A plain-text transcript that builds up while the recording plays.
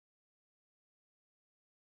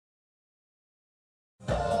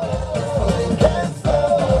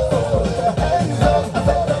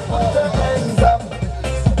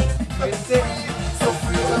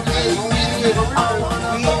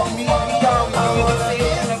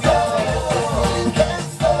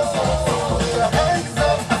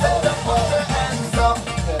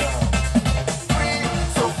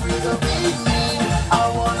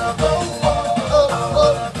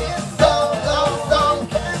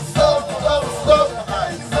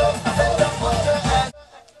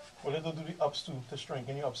ups too, to string.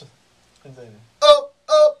 Can you ups inside it? Up,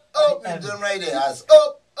 up, up. We're doing right there. As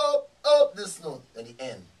up, up, up. This note at the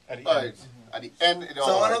end. At the All end. right. At the end, it all.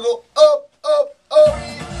 So I wanna go up, up, up.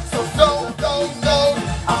 So down, down, down.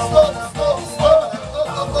 Stop, stop, stop.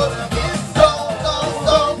 Up, up, up. Down,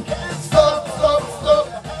 down, down. Stop, stop, stop.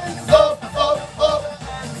 Up, up, up.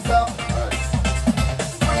 Stop.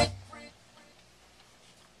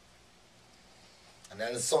 And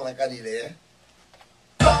then the song like I did there.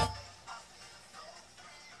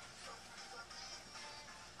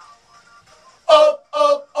 Up,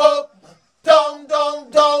 up, up. Down, down,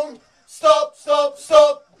 down. Stop, stop,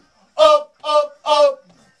 stop. Up, up, up.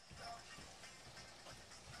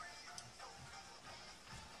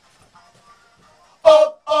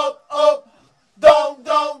 Up, up, up. Down,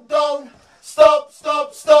 down, down. Stop,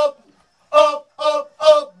 stop, stop. Up, up,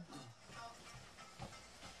 up.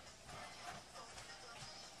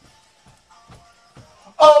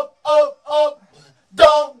 Up, up, up.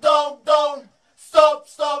 Down, down, down. Stop,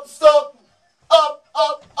 stop, stop. Up,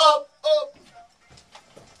 up, up, up.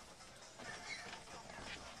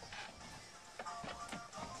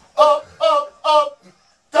 Up, up, up.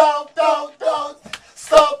 Down, down, down.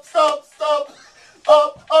 Stop, stop, stop.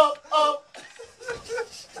 Up, up, up.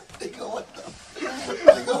 Nigga, what the?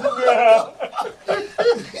 Nigga, what the?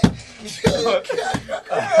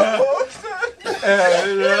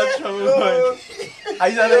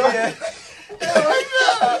 Ahí sale bien.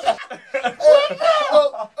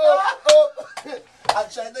 I'm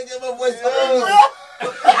trying to get my voice up.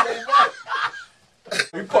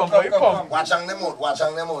 We pump. Watch on them out. Watch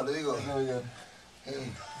on them out. There we go.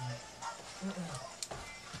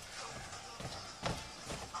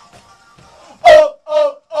 Up,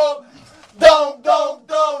 up, up. Down, down,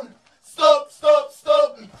 down. Stop, stop,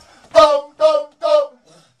 stop. Down, down, down.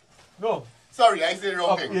 Go. Sorry, I said the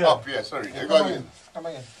wrong thing. Yeah. Up, yeah, sorry. Yeah, go again. Come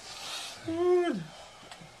again.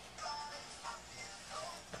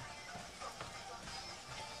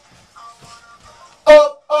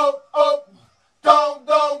 Up, up, up. Down,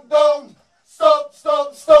 down, down. Stop,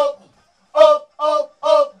 stop, stop. Up, up,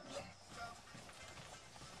 up.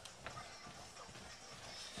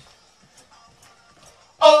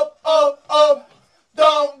 Up, up, up.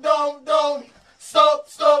 Down, down, down. Stop,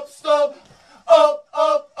 stop, stop. Up,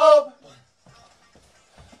 up, up.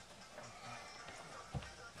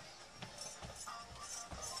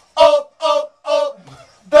 Up, up, up.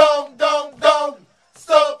 Down, down, down.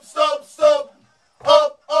 Stop, stop, stop.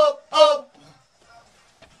 Up, up, up.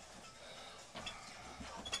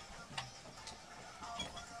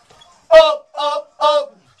 Up, up,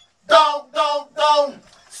 up. Down, down, down.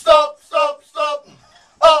 Stop, stop, stop.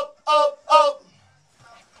 Up, up, up.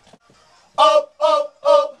 Up, up,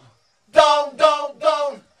 up. Down, down,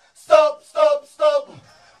 down. Stop, stop, stop.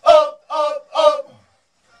 Up, up, up.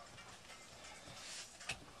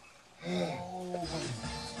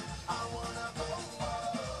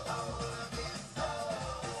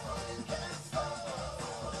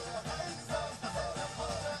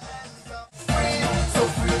 So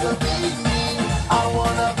free to be me. I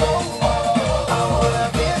wanna go. I wanna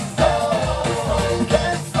get down. You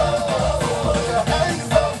can't stop. Put your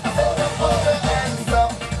hands up. Put your hands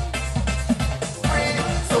up. Free,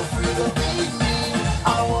 so free to be me. I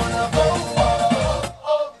wanna go up,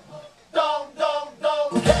 up, down, down, down.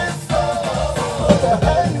 You can't stop. Put your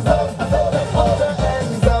hands up. Put your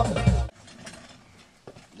hands up.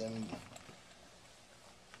 Let me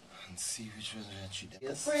and see which was that you did.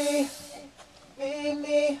 Yes. Free.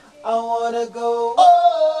 Me, I wanna go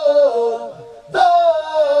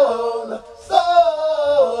down,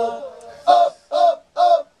 stop, up, up,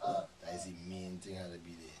 up. That's the main thing how to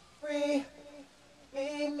be there. Free,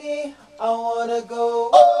 me, I wanna go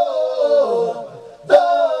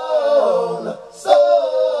down,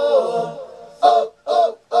 stop, up,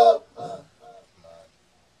 up, up.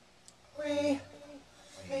 Free,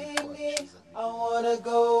 me, I wanna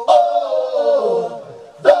go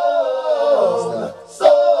down,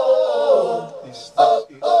 stop,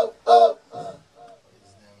 up, up, up.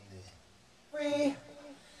 Free,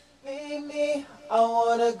 me, I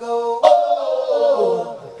wanna go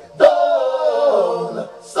down,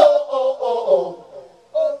 stop.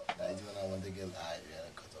 That's when I want to get live, yeah,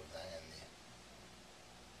 cut off that end there.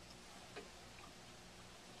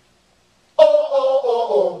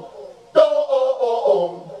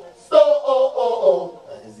 Stop.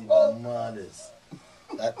 That is the maddest.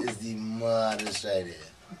 That is the maddest right there.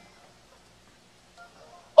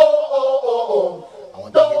 I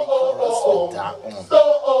want to get the chorus with that on.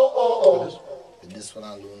 With this one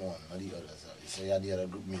alone on, not the others. So you had the other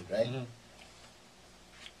group mate, right? Mm-hmm.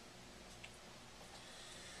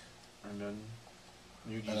 And then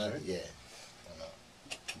you Yeah.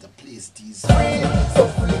 to place these. Free, so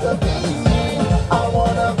free to be me. I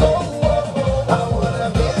wanna go, I wanna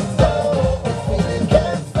be so. Feeling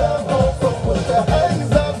can't stop, so put your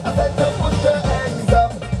hands up. I said to put your hands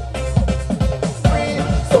up. Free,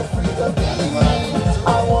 so free to be me. I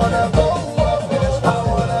wanna go, I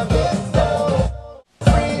wanna be so.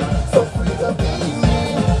 Free, so free to be me.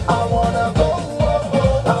 I wanna go,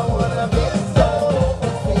 I wanna be so.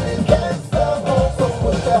 Feeling can't stop, so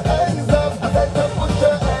put your hands up. I said to put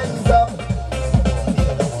your hands up.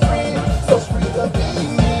 Free, so free to be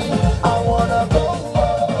me. I wanna go,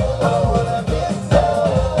 I wanna be so.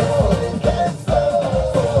 Feeling can't stop,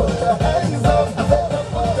 so put your hands up. I said to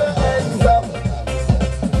put your hands up.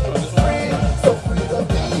 Free, so free to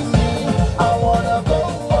be me. I wanna go,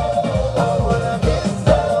 I wanna be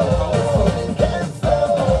so. Feeling can't stop,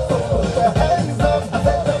 so put your hands up. I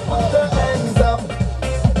said to put your hands up.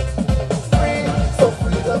 Free, so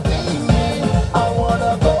free to be me. I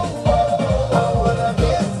wanna go, I wanna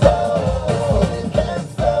be so. Feeling can't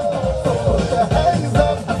stop, so put your hands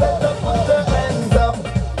up. I said to put your hands up.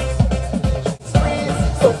 Free,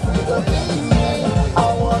 so free to be me. I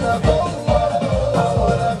wanna go, I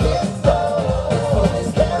wanna be so.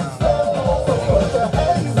 Feeling can't stop, so put your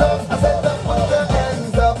hands up. I said to put your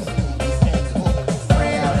hands up.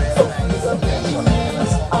 Free, so free to be me.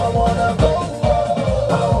 I wanna go,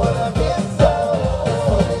 I wanna be so.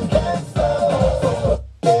 Feeling can't stop, so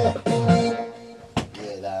put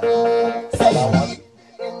Yeah, that one.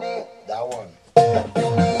 That one.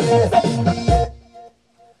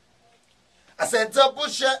 I said to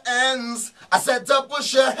push your hands. I said to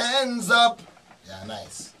push your hands up. Yeah,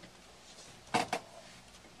 nice.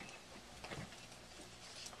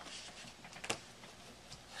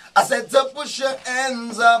 I said to push your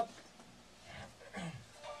hands up.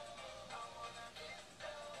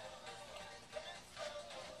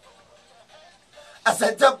 I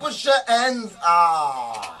said to push your hands.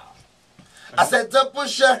 I said to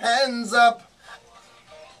push your hands up.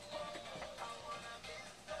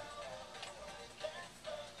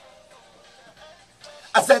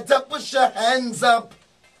 I said to push your hands up.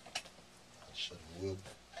 That should work.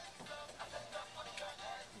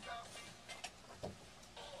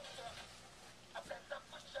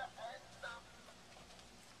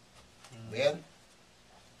 Man,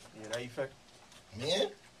 Yeah, that effect. man.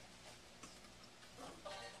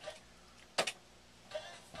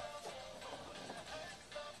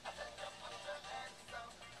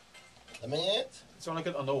 Let me hear it. It sounds like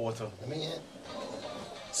it underwater. Let me hear it.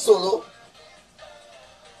 Solo.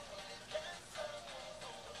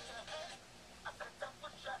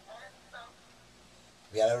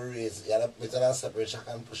 We gotta raise, you gotta put it on separate track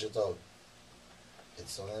and push it out.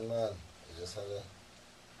 It's something, man. You just have to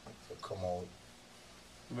come out.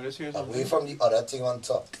 Let me just hear Away something. from the other thing on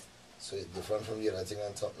top. So it's different from the other thing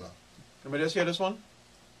on top now. Let me just hear this one.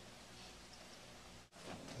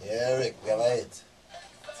 Yeah, Rick, we have it.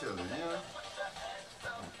 Tell you, yeah.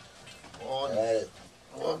 We One, have it.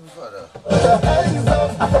 one further. your hands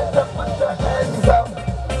up. I said to put your hands up.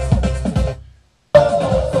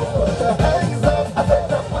 Put your hands up. I said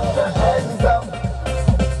to put your hands up.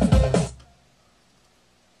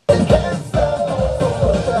 You can't stop. So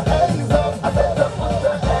put your hands up. I said to put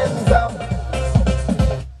your hands up.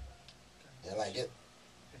 You like it?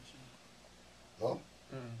 No?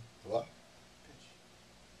 What?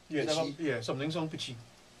 Yeah, Pitchy? yeah, something sound pitchy.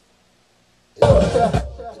 It's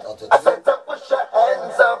auto-tune.